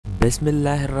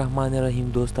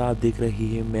बिस्मिल्लाहिर्रहमानिर्रहीम। दोस्तों, आप देख रही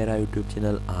हैं मेरा यूट्यूब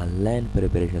चैनल ऑनलाइन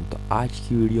प्रिपरेशन। तो आज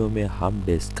की वीडियो में हम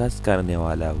डिस्कस करने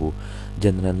वाला हूँ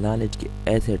जनरल नॉलेज के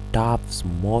ऐसे टॉप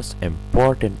मोस्ट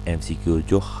इम्पॉर्टेंट एमसीक्यू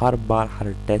जो हर बार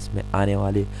हर टेस्ट में आने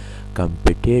वाले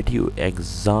कम्पिटिटिव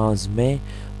एग्ज़ाम्स में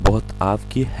बहुत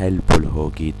आपकी हेल्पफुल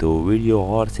होगी। तो वीडियो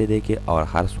गौर से देखें और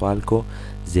हर सवाल को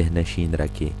ज़हनशीन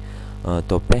रखें।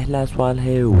 तो पहला सवाल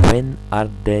है, when are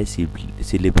they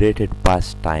celebrated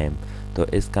past time? तो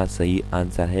इसका सही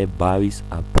आंसर है 22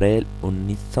 अप्रैल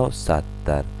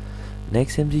 1970।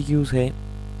 नेक्स्ट एमसीक्यूज है,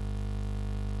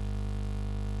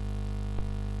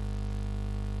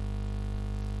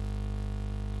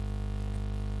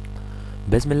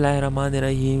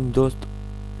 बिस्मिल्लाहिर्रहमानिर्रहीम।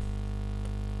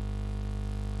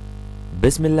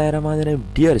 बिस्मिल्लाहिर्रहमानिर्रहीम।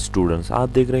 डियर स्टूडेंट्स, आप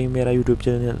देख रहे हैं मेरा यूट्यूब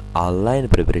चैनल ऑनलाइन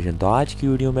प्रिपरेशन। तो आज की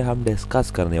वीडियो में हम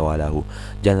डिस्कस करने वाला हूँ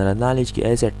जनरल नॉलेज के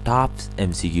ऐसे टॉप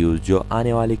एमसीक्यूज जो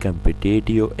आने वाले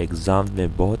कम्पिटिटिव एग्जाम्स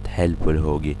में बहुत हेल्पफुल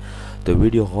होगी। तो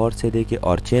वीडियो गौर से देखें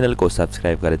और चैनल को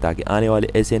सब्सक्राइब करें ताकि आने वाले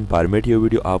ऐसे इन्फॉर्मेटिव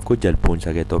वीडियो आपको जल्द पहुँच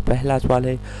सके। तो पहला सवाल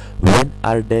है, when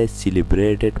are day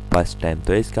celebrated first time?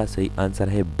 तो इसका सही आंसर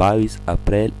है 22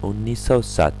 अप्रैल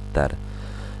 1970।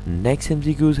 नेक्स्ट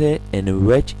एमसीक्यूज है, इन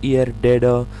which year dead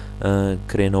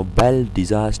क्रेनोबेल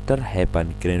disaster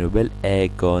happen? क्रेनोबेल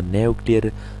एक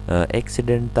न्यूक्लियर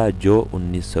एक्सीडेंट था जो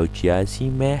 1986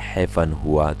 में हैपन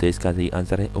हुआ। तो इसका सही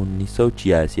आंसर है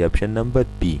 1986, option number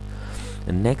B.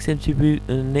 Next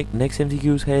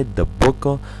MCQs है, the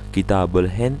book किताबुल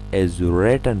Hind is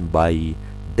written by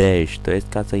dash? तो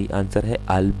इसका सही आंसर है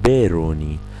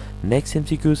अल्बेरोनी। नेक्स्ट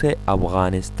एमसीक्यूज है,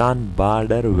 Afghanistan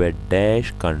border with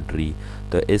dash country?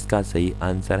 तो इसका सही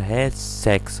आंसर है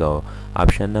सेक्सो,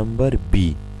 option number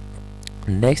B.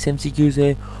 Next MCQs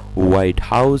है, white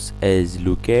house is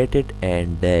located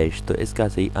and dash? तो इसका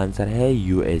सही आंसर है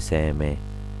यूएसए में।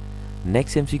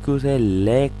 नेक्स्ट एमसीक्यूज है,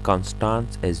 lake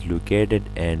Constance is located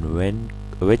and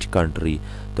which country?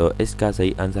 तो इसका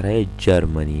सही आंसर है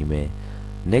जर्मनी में।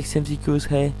 नेक्स्ट एमसीक्यूज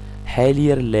है,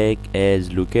 हेलियर lake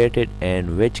is located and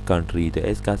which country? तो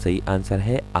इसका सही आंसर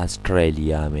है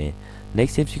ऑस्ट्रेलिया में।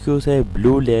 नेक्स्ट एमसीक्यूज है,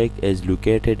 blue lake is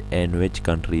located in which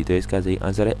country? तो इसका सही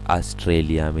आंसर है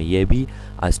ऑस्ट्रेलिया में, ये भी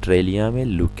ऑस्ट्रेलिया में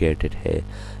लोकेटेड है।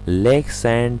 Lake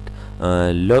Saint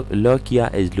lochia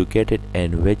is located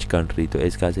in which country? तो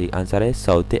इसका सही आंसर है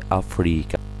साउथ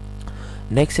अफ्रीका।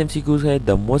 नेक्स्ट एमसीक्यूज है,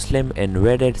 the Muslim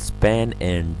invaded Spain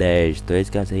and dash? तो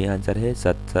इसका सही आंसर है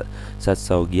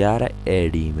 711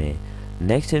 एडी में।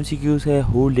 नेक्स्ट एमसीक्यूज है,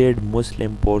 who lead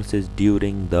Muslim forces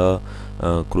during the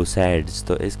crusades?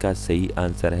 तो इसका सही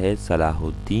आंसर है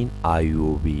सलाहुद्दीन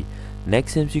आयूबी।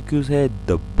 नेक्स्ट एमसीक्यूज है,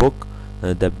 the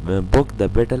book the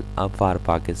battle for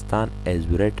Pakistan is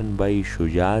written by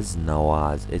शुजाज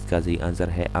Nawaz? इसका सही आंसर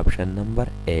है option number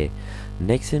A.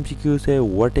 Next MCQs है,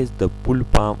 what is the full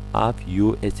form of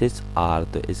USSR?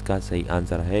 तो इसका सही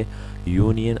आंसर है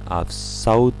union of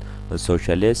south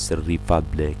socialist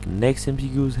Republic. Next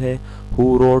MCQs है,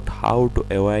 who wrote how to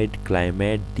avoid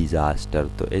climate disaster?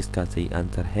 तो इसका सही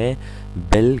आंसर है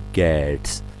बिल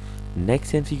गेट्स।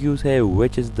 नेक्स्ट एमसीक्यूज है,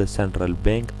 which is the central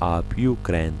bank of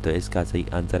Ukraine? तो इसका सही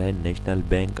आंसर है national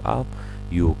bank of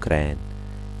Ukraine.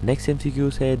 Next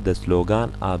MCQs है, the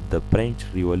slogan of the French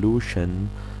revolution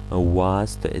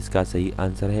was? तो इसका सही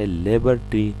आंसर है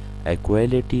liberty,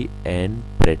 equality and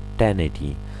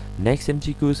fraternity. Next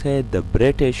MCQs है, the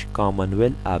British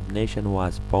Commonwealth of nation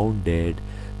was founded?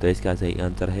 तो इसका सही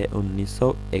आंसर है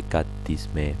 1931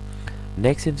 में।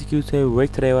 नेक्स्ट एमसीक्यूज है,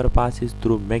 which river passes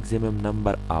through maximum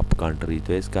number of country?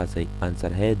 तो इसका सही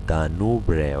आंसर है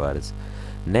दानूब रिवर्स।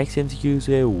 नेक्स्ट एमसीक्यूज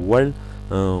है, world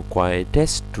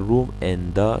quietest room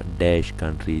in the dash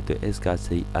country? तो इसका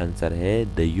सही आंसर है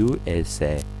द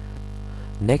यूएसए।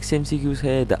 नेक्स्ट एमसीक्यूज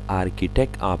है, द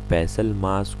आर्किटेक्ट ऑफ पैसल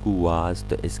मास्को वाज?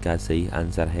 तो इसका सही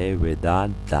आंसर है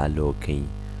वेदांत दालोकी।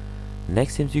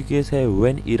 नेक्स्ट एमसीक्यूज है,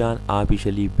 when Iran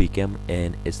officially became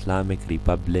an Islamic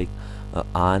Republic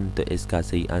on? तो इसका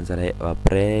सही आंसर है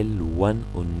अप्रैल 1,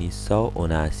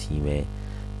 1979 में।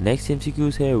 नेक्स्ट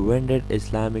एमसीक्यूज है, when did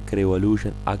Islamic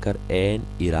revolution occur in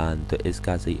Iran? तो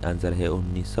इसका सही आंसर है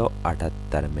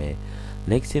 1978 में।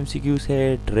 नेक्स्ट एमसीक्यूज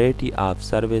है, treaty of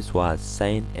service was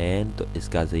sign N? तो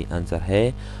इसका सही आंसर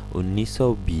है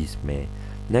 1920 में।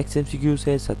 नेक्स्ट एमसीक्यूज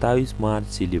है, 27 मार्च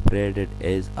celebrated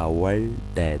as a world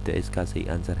day? तो इसका सही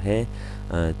आंसर है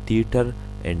theatre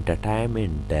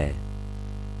entertainment day.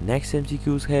 Next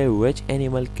MCQs है, which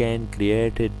animal can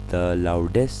created the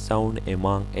loudest sound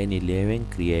among any living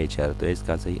creature? तो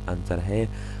इसका सही आंसर है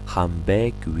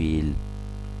हम्बैक व्हील।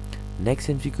 नेक्स्ट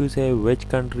एमसीक्यूज है, which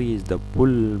country is the full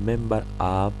member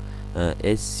of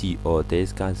SCO? तो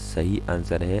इसका सही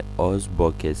आंसर है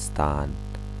उज़्बेकिस्तान।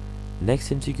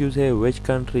 नेक्स्ट एमसीक्यूज है which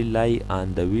country lie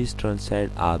on the western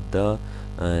side of the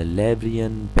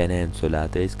लेब्रियन peninsula,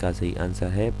 तो इसका सही आंसर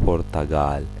है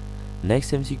पुर्तगाल।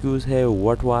 नेक्स्ट एमसीक्यूज है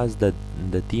what was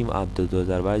the theme of the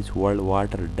 2022 world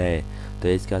water day, तो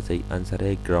इसका सही आंसर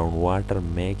है ground water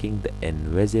making the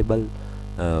invisible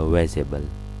visible.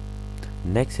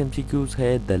 Next MCQs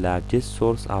है the largest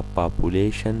source of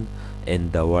population in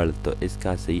the world, तो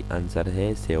इसका सही आंसर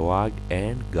है सेवाग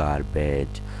एंड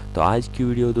गार्बेज। तो आज की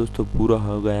वीडियो दोस्तों पूरा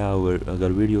हो गया।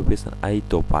 अगर वीडियो पसंद आई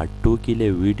तो पार्ट 2 के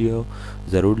लिए वीडियो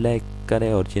ज़रूर लाइक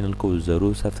करें और चैनल को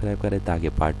ज़रूर सब्सक्राइब करें ताकि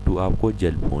पार्ट 2 आपको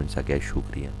जल्द पहुंच सके।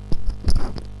 शुक्रिया।